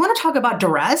 bitch, you want to talk about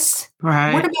duress?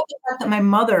 Right. What about the fact that my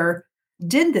mother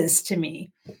did this to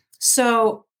me?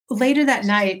 So later that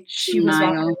night, she was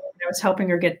walking around, I was helping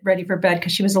her get ready for bed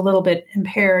because she was a little bit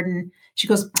impaired. And she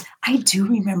goes, I do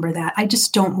remember that. I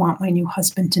just don't want my new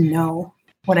husband to know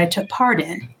what I took part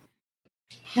in.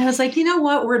 And I was like, you know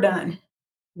what? We're done.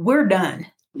 We're done.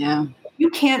 Yeah. You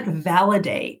can't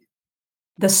validate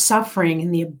the suffering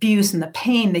and the abuse and the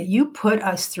pain that you put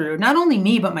us through. Not only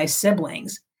me, but my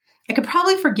siblings. I could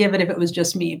probably forgive it if it was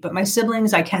just me, but my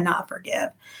siblings, I cannot forgive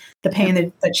the pain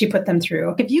that she put them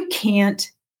through. If you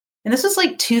can't, and this was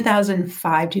like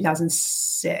 2005,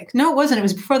 2006. No, it wasn't. It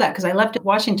was before that because I left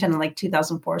Washington in like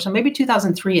 2004. So maybe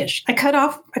 2003-ish. I cut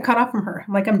off from her.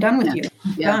 I'm like, I'm done with you.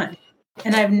 I'm done.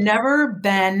 And I've never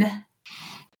been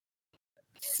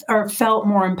or felt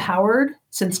more empowered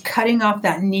since cutting off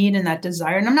that need and that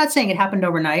desire. And I'm not saying it happened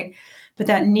overnight, but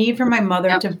that need for my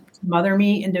mother to mother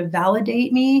me and to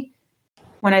validate me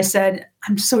when I said,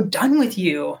 I'm so done with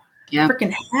you.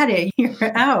 Freaking had it.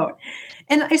 You're out.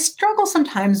 And I struggle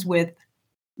sometimes with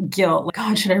guilt. Like,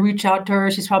 God, should I reach out to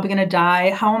her? She's probably going to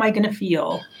die. How am I going to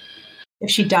feel if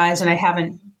she dies and I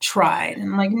haven't tried? And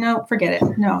I'm like, no, forget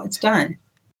it. No, it's done.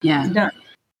 Yeah. It's done.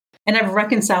 And I've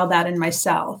reconciled that in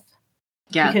myself.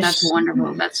 Yeah, that's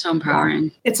wonderful. That's so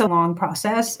empowering. It's a long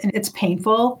process and it's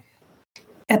painful.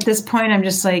 At this point, I'm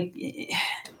just like,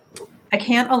 I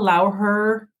can't allow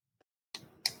her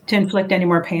to inflict any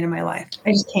more pain in my life.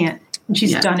 I just can't. And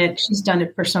she's done it. She's done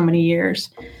it for so many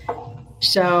years.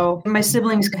 So my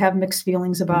siblings have mixed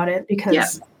feelings about it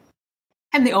because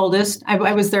I'm the oldest.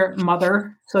 I was their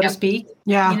mother, so to speak.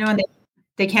 Yeah. And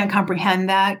they can't comprehend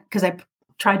that because I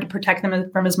tried to protect them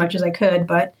from as much as I could.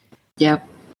 But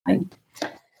I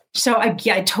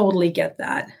totally get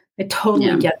that. I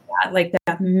totally get that. Like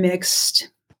that mixed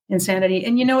insanity.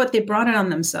 And you know what? They brought it on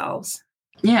themselves.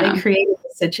 Yeah. They created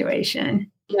the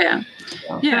situation. Yeah.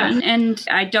 Yeah. And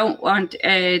I don't want,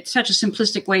 it's such a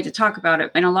simplistic way to talk about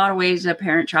it. In a lot of ways, a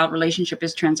parent-child relationship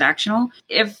is transactional.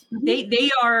 If they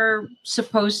are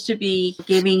supposed to be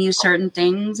giving you certain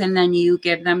things and then you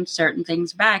give them certain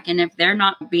things back. And if they're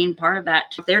not being part of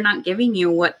that, if they're not giving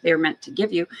you what they're meant to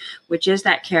give you, which is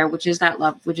that care, which is that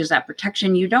love, which is that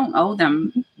protection, you don't owe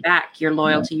them back your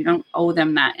loyalty. You don't owe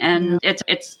them that. And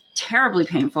it's terribly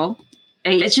painful.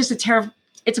 It's just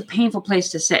it's a painful place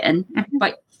to sit in,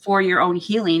 but for your own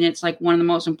healing, it's like one of the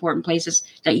most important places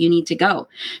that you need to go,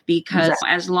 because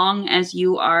as long as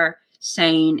you are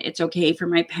saying it's okay for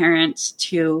my parents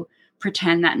to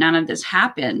pretend that none of this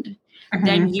happened,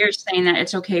 then you're saying that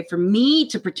it's okay for me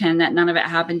to pretend that none of it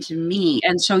happened to me.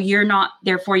 And so you're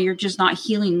just not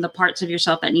healing the parts of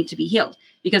yourself that need to be healed.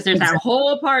 Because there's that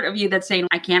whole part of you that's saying,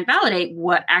 I can't validate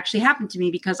what actually happened to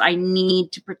me because I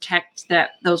need to protect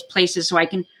those places so I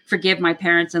can forgive my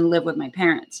parents and live with my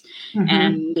parents.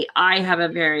 And I have a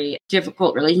very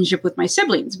difficult relationship with my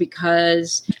siblings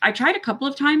because I tried a couple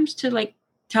of times to like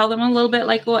tell them a little bit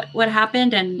like what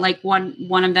happened. And like one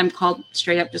of them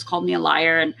straight up called me a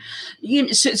liar.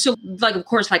 And so like, of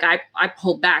course, like I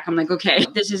pulled back. I'm like, okay,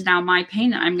 this is now my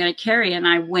pain that I'm going to carry. And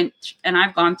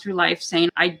I've gone through life saying,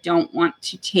 I don't want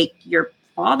to take your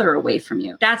father away from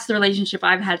you. That's the relationship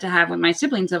I've had to have with my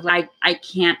siblings of like, I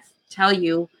can't tell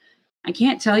you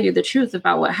the truth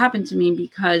about what happened to me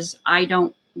because I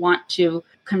don't want to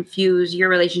confuse your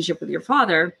relationship with your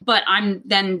father, but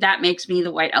then that makes me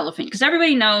the white elephant because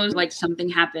everybody knows like something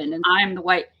happened and I'm the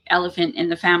white elephant in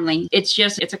the family. It's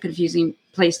a confusing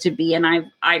place to be. And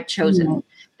I've chosen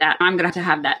that I'm going to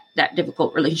have that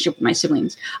difficult relationship with my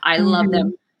siblings. I love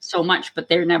them so much, but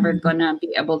they're never going to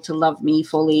be able to love me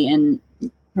fully and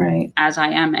as I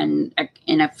am and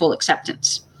in a full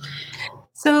acceptance.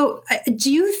 So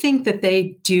do you think that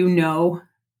they do know?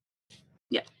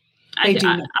 I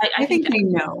think they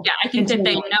know. Yeah, I think that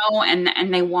they know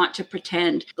and they want to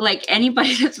pretend. Like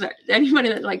anybody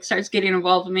that like starts getting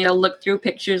involved with me, they'll look through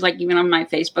pictures, like even on my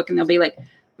Facebook, and they'll be like,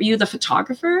 "Were you the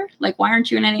photographer? Like, why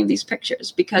aren't you in any of these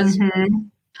pictures?" Because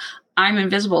I'm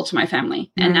invisible to my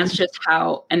family, and that's just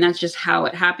how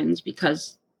it happens.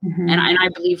 Because, and I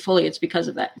believe fully it's because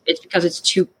of that. It's because it's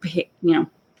too,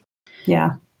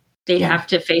 They have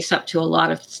to face up to a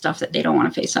lot of stuff that they don't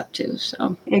want to face up to.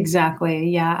 So exactly.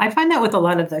 Yeah. I find that with a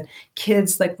lot of the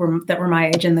kids that were my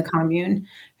age in the commune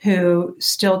who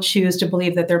still choose to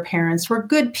believe that their parents were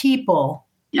good people.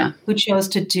 Yeah. Who chose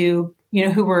to do,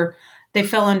 they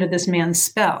fell under this man's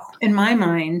spell. In my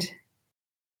mind,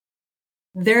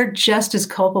 they're just as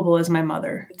culpable as my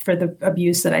mother for the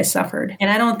abuse that I suffered.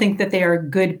 And I don't think that they are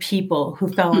good people who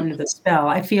fell under the spell.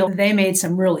 I feel they made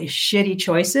some really shitty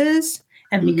choices.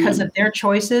 And because of their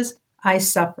choices, I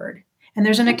suffered. And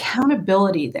there's an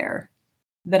accountability there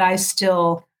that I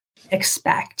still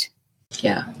expect.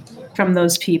 Yeah. From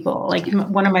those people. Like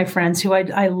one of my friends who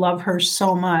I love her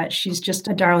so much. She's just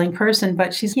a darling person,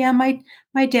 but she's,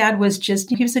 my dad was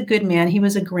he was a good man. He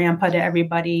was a grandpa to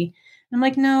everybody. I'm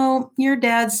like, no, your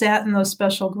dad sat in those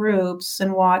special groups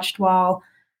and watched while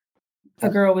a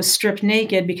girl was stripped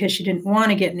naked because she didn't want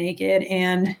to get naked.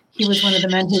 And he was one of the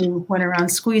men who went around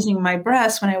squeezing my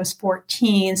breast when I was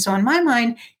 14. So in my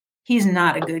mind, he's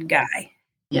not a good guy.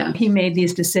 Yeah. He made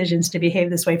these decisions to behave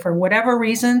this way for whatever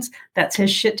reasons. That's his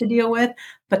shit to deal with.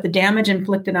 But the damage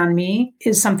inflicted on me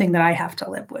is something that I have to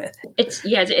live with. It's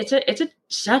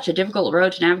such a difficult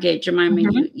road to navigate, Jemima.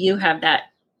 Mm-hmm. You have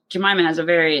that. Jemima has a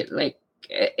very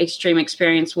extreme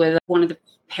experience with one of the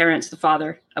parents, the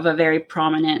father of a very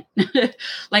prominent,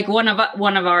 like one of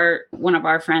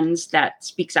our friends that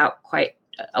speaks out quite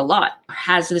a lot,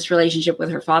 has this relationship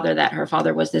with her father, that her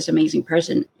father was this amazing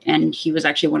person. And he was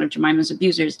actually one of Jemima's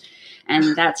abusers.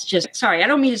 And that's just, sorry, I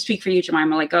don't mean to speak for you,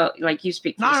 Jemima, like you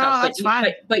speak for yourself. No, that's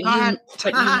fine. But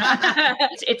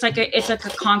it's like a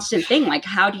constant thing. Like,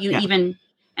 how do you even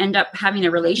end up having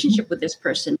a relationship with this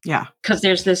person? Yeah. Because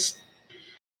there's this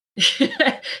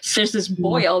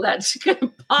boil that's going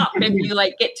to pop if you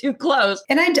get too close.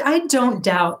 And I don't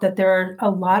doubt that there are a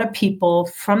lot of people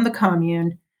from the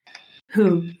commune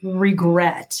who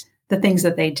regret the things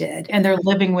that they did, and they're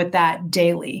living with that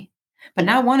daily. But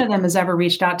not one of them has ever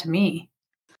reached out to me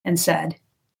and said,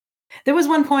 there was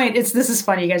one point, this is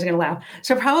funny, you guys are going to laugh.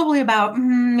 So probably about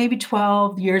maybe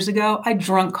 12 years ago, I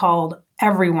drunk called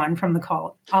everyone from the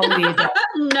cult.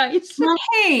 Nice. Well,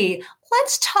 hey,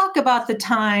 let's talk about the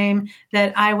time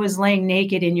that I was laying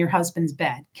naked in your husband's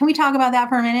bed. Can we talk about that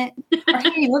for a minute? Or,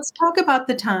 hey, let's talk about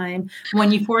the time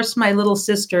when you forced my little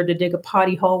sister to dig a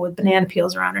potty hole with banana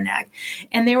peels around her neck.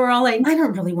 And they were all like, I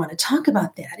don't really want to talk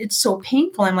about that. It's so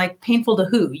painful. I'm like, painful to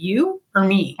who? You or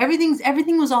me?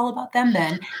 Everything was all about them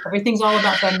then. Everything's all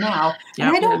about them now. Yep.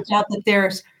 And I don't doubt that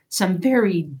there's some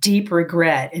very deep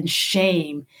regret and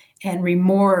shame and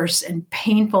remorse and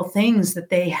painful things that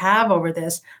they have over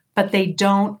this, but they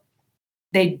don't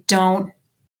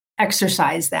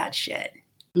exercise that shit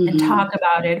and talk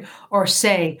about it or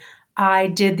say, I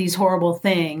did these horrible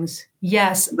things.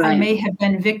 Yes, right. I may have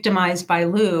been victimized by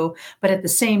Lou, but at the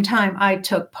same time, I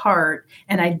took part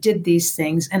and I did these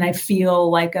things and I feel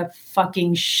like a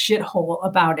fucking shithole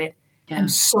about it. Yeah. I'm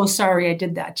so sorry I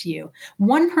did that to you.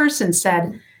 One person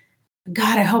said,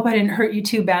 God, I hope I didn't hurt you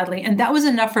too badly. And that was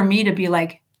enough for me to be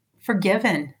like,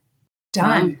 forgiven,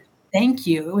 done. Thank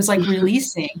you. It was like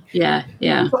releasing. Yeah.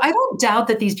 So I don't doubt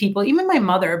that these people, even my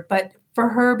mother, but for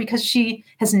her, because she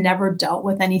has never dealt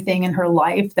with anything in her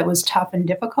life that was tough and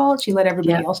difficult, she let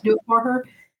everybody else do it for her.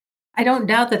 I don't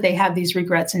doubt that they have these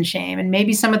regrets and shame. And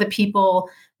maybe some of the people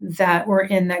that were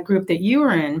in that group that you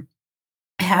were in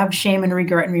have shame and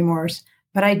regret and remorse,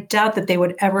 but I doubt that they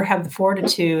would ever have the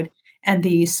fortitude and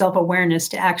the self-awareness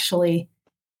to actually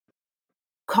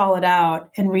call it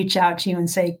out and reach out to you and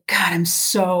say, God, I'm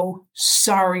so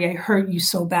sorry I hurt you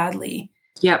so badly.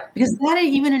 Yep. Because that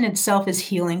even in itself is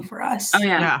healing for us. Oh,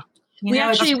 yeah.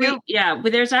 There's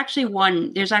actually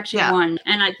one. There's one.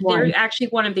 And they're actually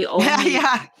one of the only.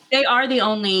 They are the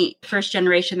only first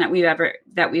generation that we've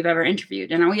ever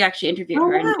interviewed. And we actually interviewed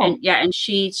her. Wow. And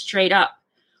she straight up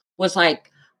was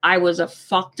like, I was a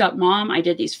fucked up mom. I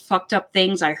did these fucked up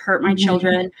things. I hurt my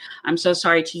children. I'm so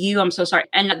sorry to you. I'm so sorry.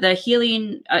 And the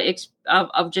healing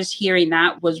of just hearing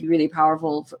that was really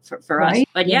powerful for us.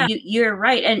 But you're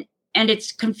right. And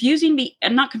it's confusing,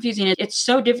 and not confusing. It's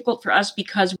so difficult for us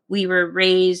because we were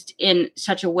raised in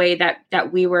such a way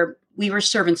that we were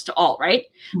servants to all, right?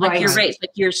 Like you're raised,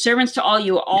 like you're servants to all.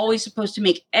 You are always supposed to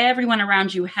make everyone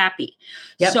around you happy.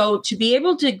 Yep. So to be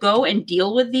able to go and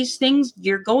deal with these things,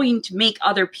 you're going to make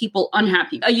other people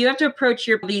unhappy. You have to approach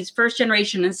these first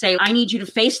generation and say, I need you to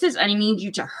face this. I need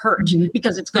you to hurt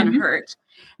because it's going to hurt.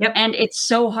 Yep. And it's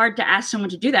so hard to ask someone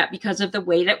to do that because of the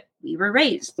way that we were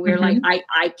raised. We're like,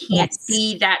 I can't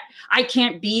be that. I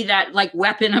can't be that like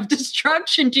weapon of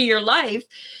destruction to your life.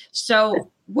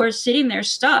 So we're sitting there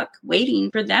stuck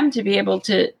waiting for them to be able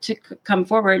to come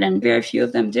forward. And very few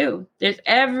of them do. There's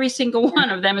every single one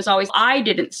of them is always, I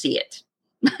didn't see it.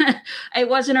 It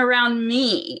wasn't around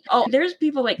me. Oh, there's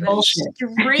people like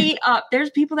straight up.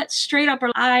 There's people that straight up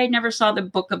are, I never saw the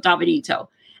Book of Davidito.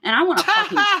 And I want to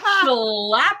fucking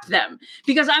slap them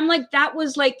because I'm like, that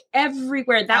was like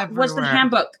everywhere. That was the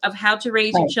handbook of how to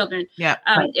raise your children. Yeah.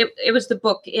 It was the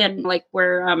book in like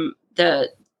where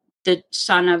the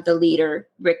son of the leader,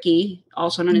 Ricky,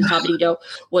 also known as Davidito,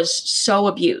 was so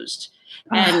abused.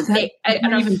 And I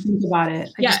don't even think about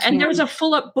it. And there was a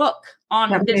full up book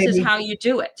on this is how you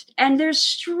do it. And there's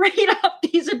straight up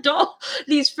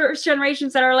these first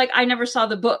generations that are like, I never saw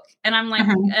the book. And I'm like,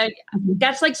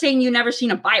 that's like saying you never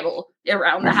seen a Bible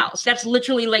around the house. That's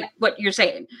literally like what you're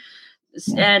saying.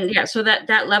 And so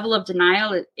that level of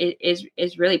denial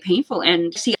is really painful.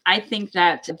 And see, I think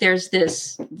that there's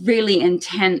this really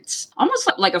intense, almost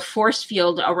like a force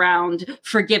field around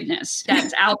forgiveness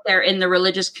that's out there in the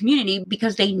religious community,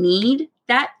 because they need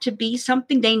that to be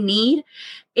something. They need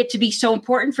it to be so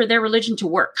important for their religion to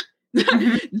work.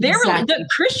 The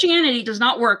Christianity does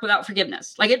not work without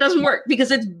forgiveness. Like, it doesn't work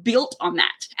because it's built on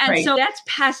that. And so that's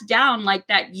passed down like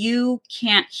that. You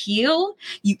can't heal.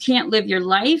 You can't live your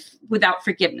life without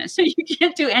forgiveness. So you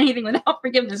can't do anything without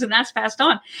forgiveness. And that's passed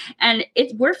on. And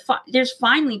there's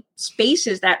finally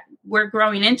spaces that we're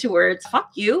growing into where it's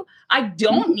fuck you. I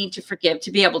don't need to forgive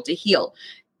to be able to heal.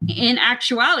 In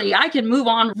actuality, I can move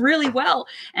on really well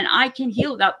and I can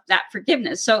heal without that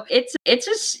forgiveness. So it's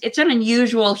an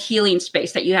unusual healing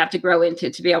space that you have to grow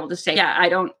into to be able to say, yeah, I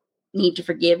don't need to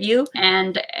forgive you.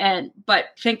 But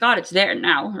thank God it's there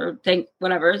now, or thank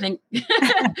goodness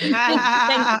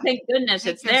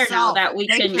it's there now that we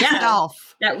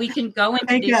can go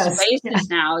into these spaces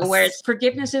now where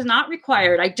forgiveness is not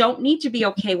required. I don't need to be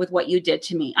okay with what you did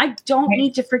to me. I don't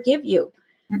need to forgive you.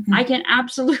 I can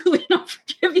absolutely not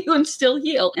forgive you and still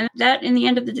heal. And that at the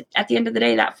end of the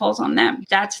day, that falls on them.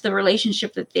 That's the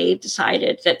relationship that they've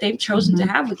decided that they've chosen to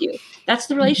have with you. That's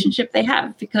the relationship they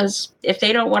have, because if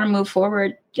they don't want to move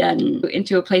forward and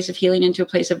into a place of healing, into a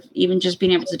place of even just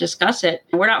being able to discuss it,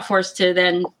 we're not forced to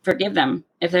then forgive them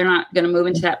if they're not going to move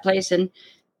into that place. And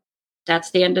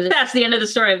that's the end of the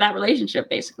story of that relationship,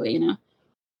 basically,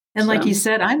 And like you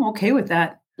said, I'm okay with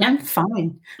that. I'm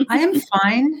fine. I am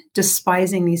fine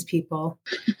despising these people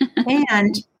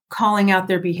and calling out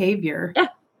their behavior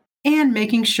and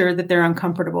making sure that they're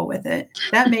uncomfortable with it.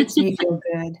 That makes me feel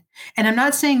good. And I'm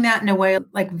not saying that in a way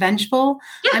like vengeful.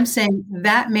 I'm saying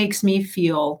that makes me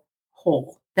feel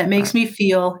whole. That makes me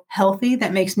feel healthy.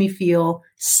 That makes me feel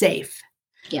safe.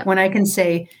 When I can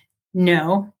say,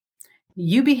 no,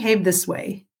 you behave this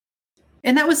way.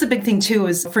 And that was the big thing too,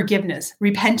 is forgiveness,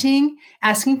 repenting,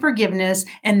 asking forgiveness,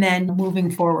 and then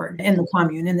moving forward in the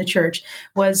commune, in the church,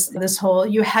 was this whole,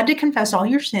 you had to confess all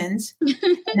your sins, and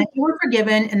then you were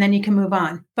forgiven, and then you can move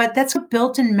on. But that's a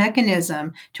built-in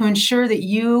mechanism to ensure that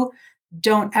you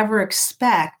don't ever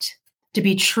expect to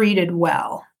be treated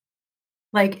well.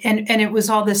 Like, and it was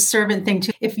all this servant thing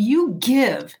too. If you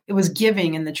give, it was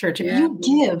giving in the church. If you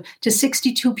give to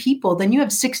 62 people, then you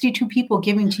have 62 people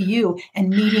giving to you and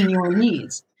meeting your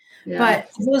needs. But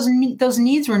those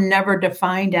needs were never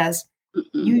defined as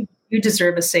you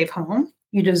deserve a safe home.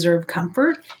 You deserve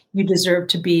comfort. You deserve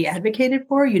to be advocated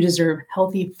for. You deserve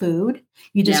healthy food.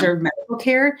 You deserve medical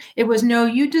care. It was, no,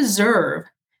 you deserve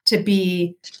to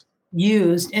be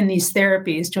used in these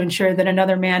therapies to ensure that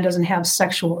another man doesn't have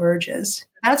sexual urges.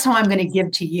 That's how I'm going to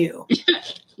give to you.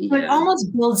 So it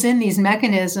almost builds in these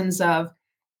mechanisms of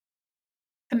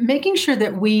making sure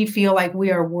that we feel like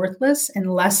we are worthless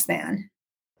and less than.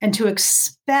 And to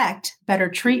expect better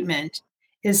treatment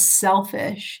is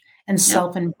selfish and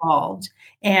self-involved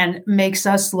and makes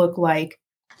us look like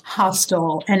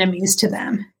hostile enemies to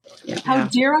them. How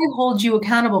dare I hold you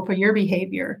accountable for your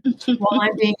behavior while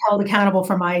I'm being held accountable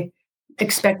for my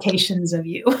expectations of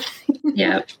you?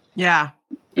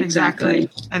 Exactly.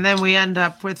 And then we end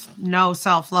up with no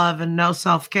self-love and no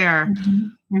self-care.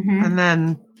 And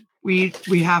then we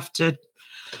have to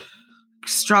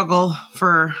struggle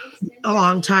for a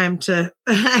long time to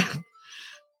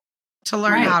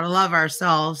learn how to love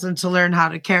ourselves and to learn how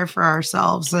to care for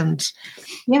ourselves. And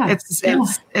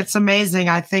it's amazing.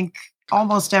 I think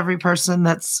almost every person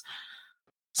that's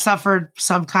suffered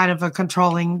some kind of a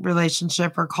controlling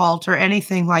relationship or cult or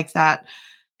anything like that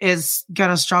is going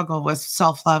to struggle with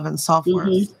self-love and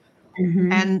self-worth.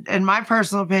 And in my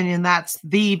personal opinion, that's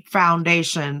the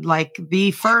foundation. Like,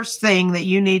 the first thing that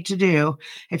you need to do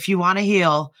if you want to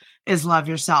heal is love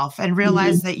yourself and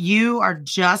realize that you are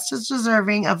just as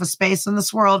deserving of a space in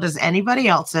this world as anybody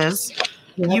else is.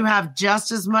 You have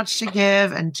just as much to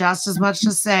give and just as much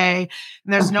to say.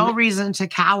 And there's no reason to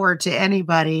cower to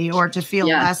anybody or to feel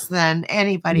less than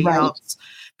anybody else,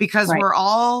 because we're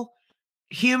all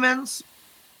humans.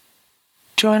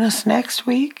 Join us next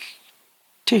week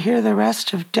to hear the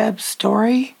rest of Deb's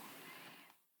story.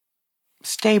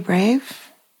 Stay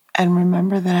brave and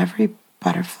remember that every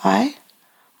butterfly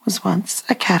was once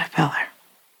a caterpillar.